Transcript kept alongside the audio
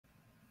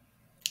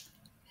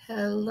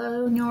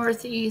Hello,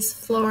 Northeast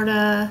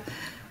Florida.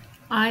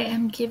 I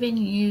am giving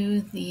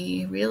you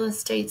the real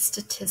estate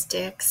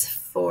statistics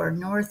for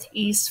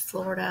Northeast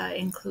Florida,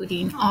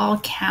 including all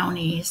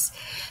counties.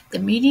 The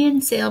median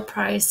sale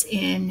price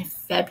in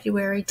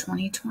February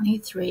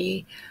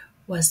 2023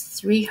 was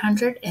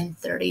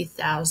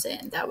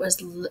 $330,000. That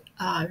was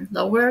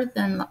lower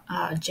than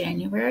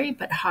January,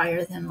 but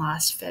higher than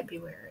last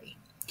February.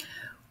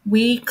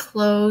 We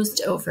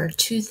closed over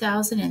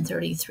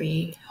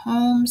 2,033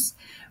 homes,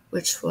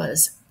 which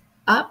was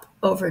up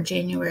over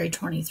January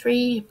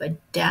 23,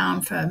 but down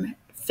from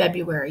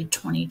February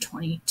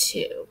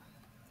 2022.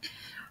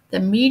 The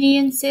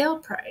median sale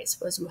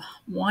price was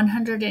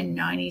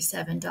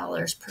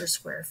 $197 per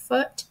square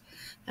foot.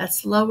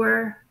 That's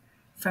lower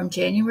from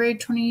January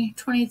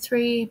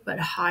 2023, but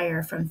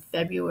higher from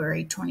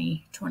February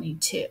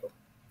 2022.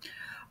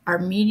 Our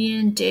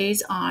median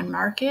days on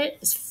market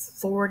is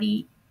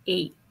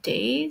 48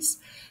 days.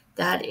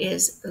 That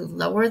is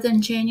lower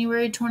than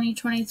January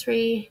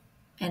 2023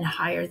 and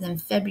higher than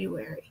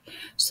February.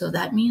 So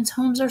that means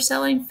homes are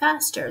selling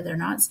faster. They're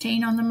not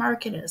staying on the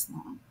market as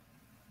long.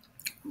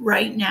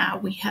 Right now,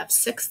 we have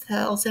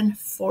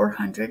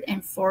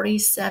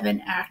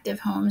 6,447 active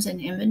homes in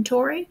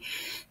inventory.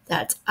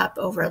 That's up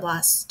over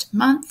last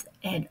month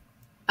and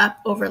up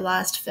over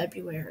last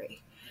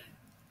February.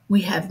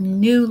 We have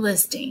new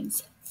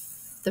listings.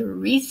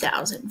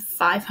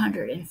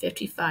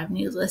 3,555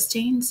 new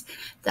listings.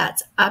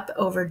 That's up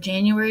over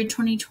January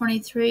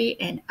 2023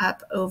 and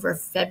up over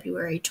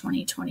February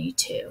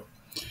 2022.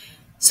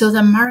 So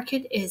the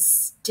market is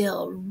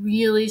still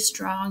really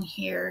strong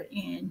here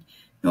in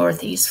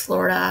Northeast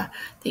Florida.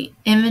 The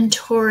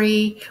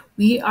inventory,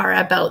 we are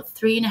about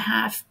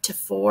 3.5 to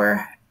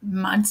 4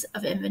 months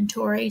of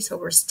inventory. So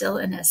we're still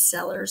in a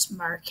seller's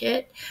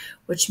market,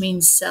 which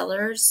means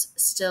sellers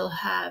still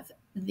have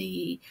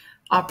the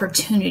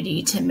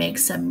opportunity to make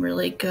some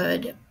really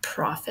good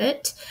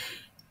profit.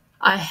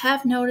 I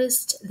have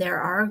noticed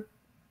there are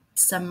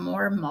some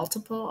more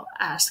multiple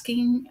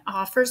asking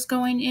offers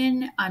going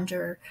in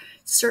under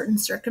certain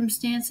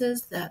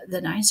circumstances.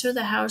 The nicer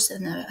the house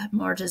and the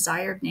more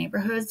desired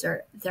neighborhoods,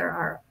 there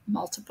are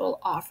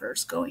multiple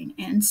offers going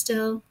in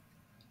still.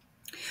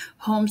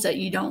 Homes that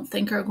you don't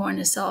think are going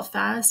to sell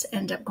fast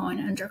end up going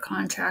under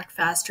contract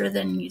faster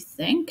than you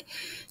think.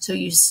 So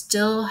you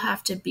still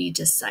have to be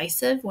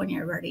decisive when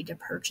you're ready to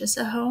purchase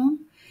a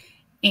home.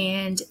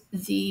 And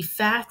the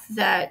fact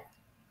that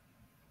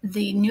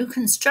the new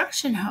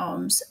construction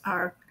homes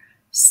are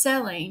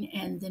selling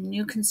and the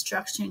new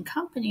construction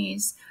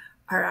companies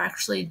are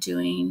actually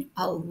doing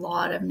a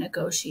lot of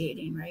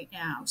negotiating right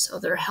now. So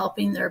they're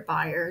helping their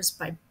buyers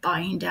by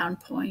buying down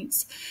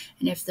points.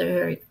 And if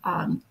they're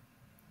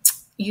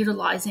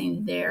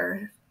utilizing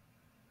their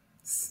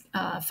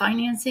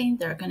financing,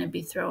 they're going to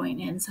be throwing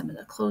in some of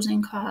the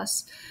closing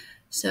costs.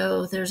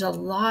 So there's a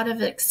lot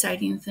of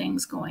exciting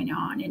things going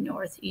on in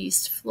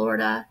Northeast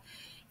Florida.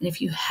 And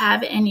if you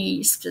have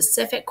any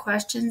specific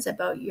questions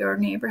about your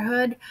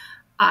neighborhood,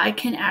 I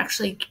can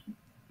actually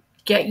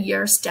get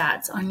your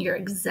stats on your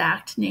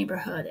exact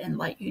neighborhood and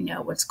let you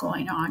know what's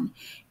going on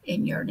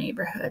in your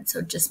neighborhood.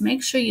 So just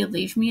make sure you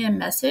leave me a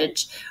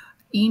message,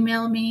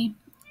 email me,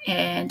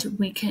 and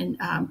we can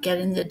get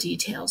in the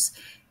details,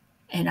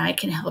 and I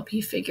can help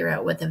you figure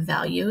out what the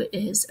value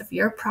is of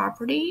your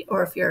property,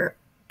 or if you're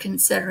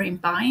considering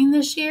buying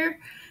this year,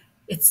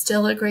 it's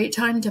still a great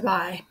time to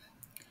buy.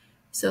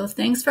 So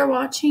thanks for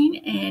watching,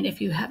 and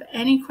if you have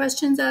any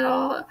questions at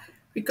all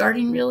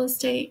regarding real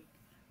estate,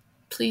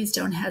 please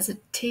don't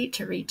hesitate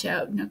to reach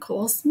out.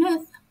 Nicole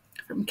Smith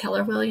from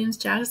Keller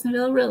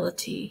Jacksonville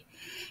Realty.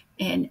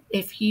 And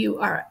if you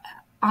are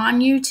on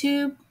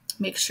YouTube,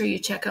 make sure you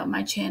check out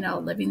my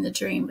channel, Living the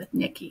Dream with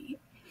Niki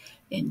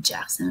in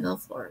Jacksonville,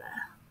 Florida.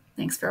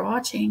 Thanks for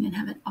watching and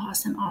have an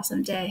awesome,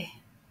 awesome day.